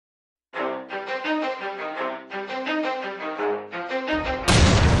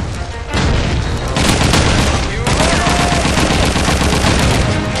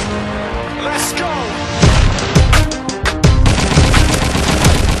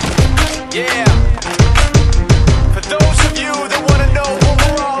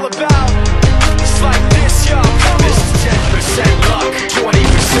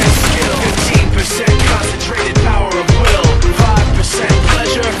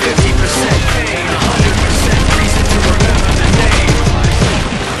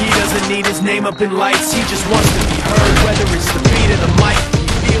his name up in lights. He just wants to be heard, whether it's the beat or the mic. He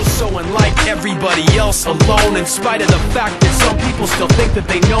feels so unlike everybody else, alone, in spite of the fact that some people still think that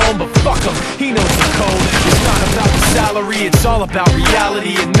they know him. But fuck him, he knows the code. It's not about the salary, it's all about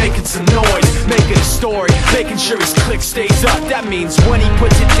reality and making some noise, making a story, making sure his click stays up. That means when he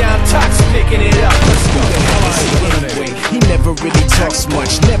puts it down, Talk's picking it up. Let's go. Anyway, he never really talks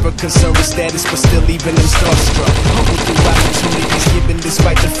much, never concerned with status, but still even him starstruck. Humble through opportunities given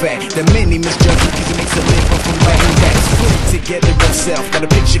despite the fact that many misjudge him because he makes a living from writing raps. Put it together himself, got a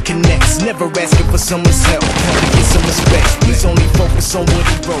picture connects, never asking for someone's help, had to get some respect. He's only focused on what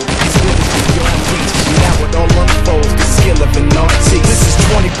he wrote, his will is beyond reach. Now it all unfolds, the skill of an artist. This is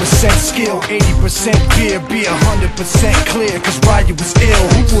 20% skill, 80% fear, be 100% clear, cause Ryu was ill.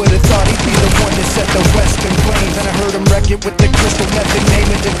 Who would've thought he'd be the one that set the Western brains? And I heard him wreck it with the crystal method, name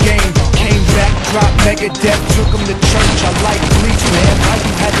of the game. Came back, dropped Megadeth, took him to church. I like Bleach, man.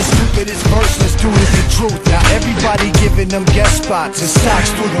 Ryu had the stupidest verse, this dude is the truth. Now everybody giving them guest spots and stocks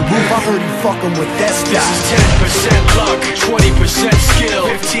through the roof. I heard he fucking with that stock. This is 10% luck, 20% skill,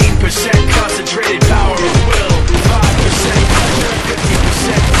 15% concentrated power of will, 5% pleasure,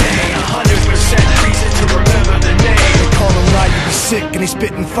 50% pain, 100% reason to remember the name. They call him Ryu, he's sick and he's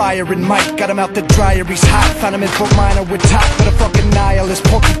spitting fire. And Mike got him out the dryer, he's hot. Found him in Fort Minor with top, but a fucking nihilist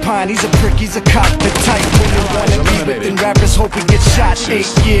porcupine. He's a prick, he's a cop, the type when you wanna be. But then rappers hope he gets shot. 8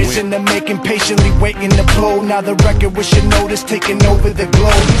 years in the making, patiently waiting to blow. Now the record with your notice taking over the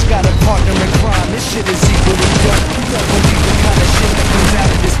globe. He's got a partner in crime, this shit is equally done. You don't believe the kind of shit that comes out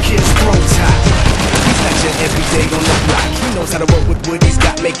of this kid's throat top. He's not your everyday on the block. He knows how to work with what he's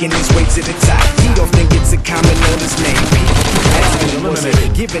got, making his way to the top. He don't think it's a comment on his name. People asking him, was it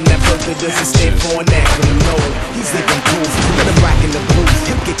given that further doesn't stand for an acronym? No, he's living proof. Let him rock in the booth.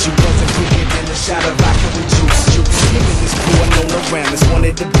 He'll get you buzzing quicker than a shot of vodka with juice. Him and his crew are known around as one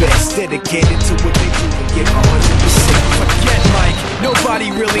of the best, dedicated to what they do and give 100%. Forget Mike,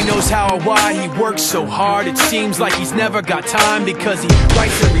 nobody really knows how or why he works so hard. It seems like he's never got time, because he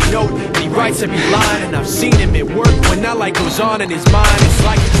writes every note and he writes every line. And I've seen him at work when that light goes on in his mind. It's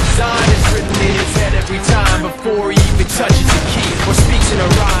like a design is written in his head every time before he even touches a key or speaks in a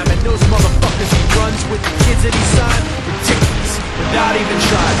rhyme. And those motherfuckers he runs with, the kids that he signed, ridiculous, without even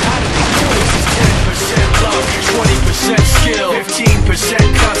trying. How did he do this? It's 10% luck, 20% skill, 15%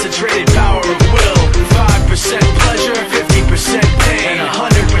 concentrated power of will, 5% pleasure, 50% pain, and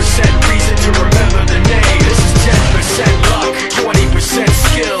 100% reason to remember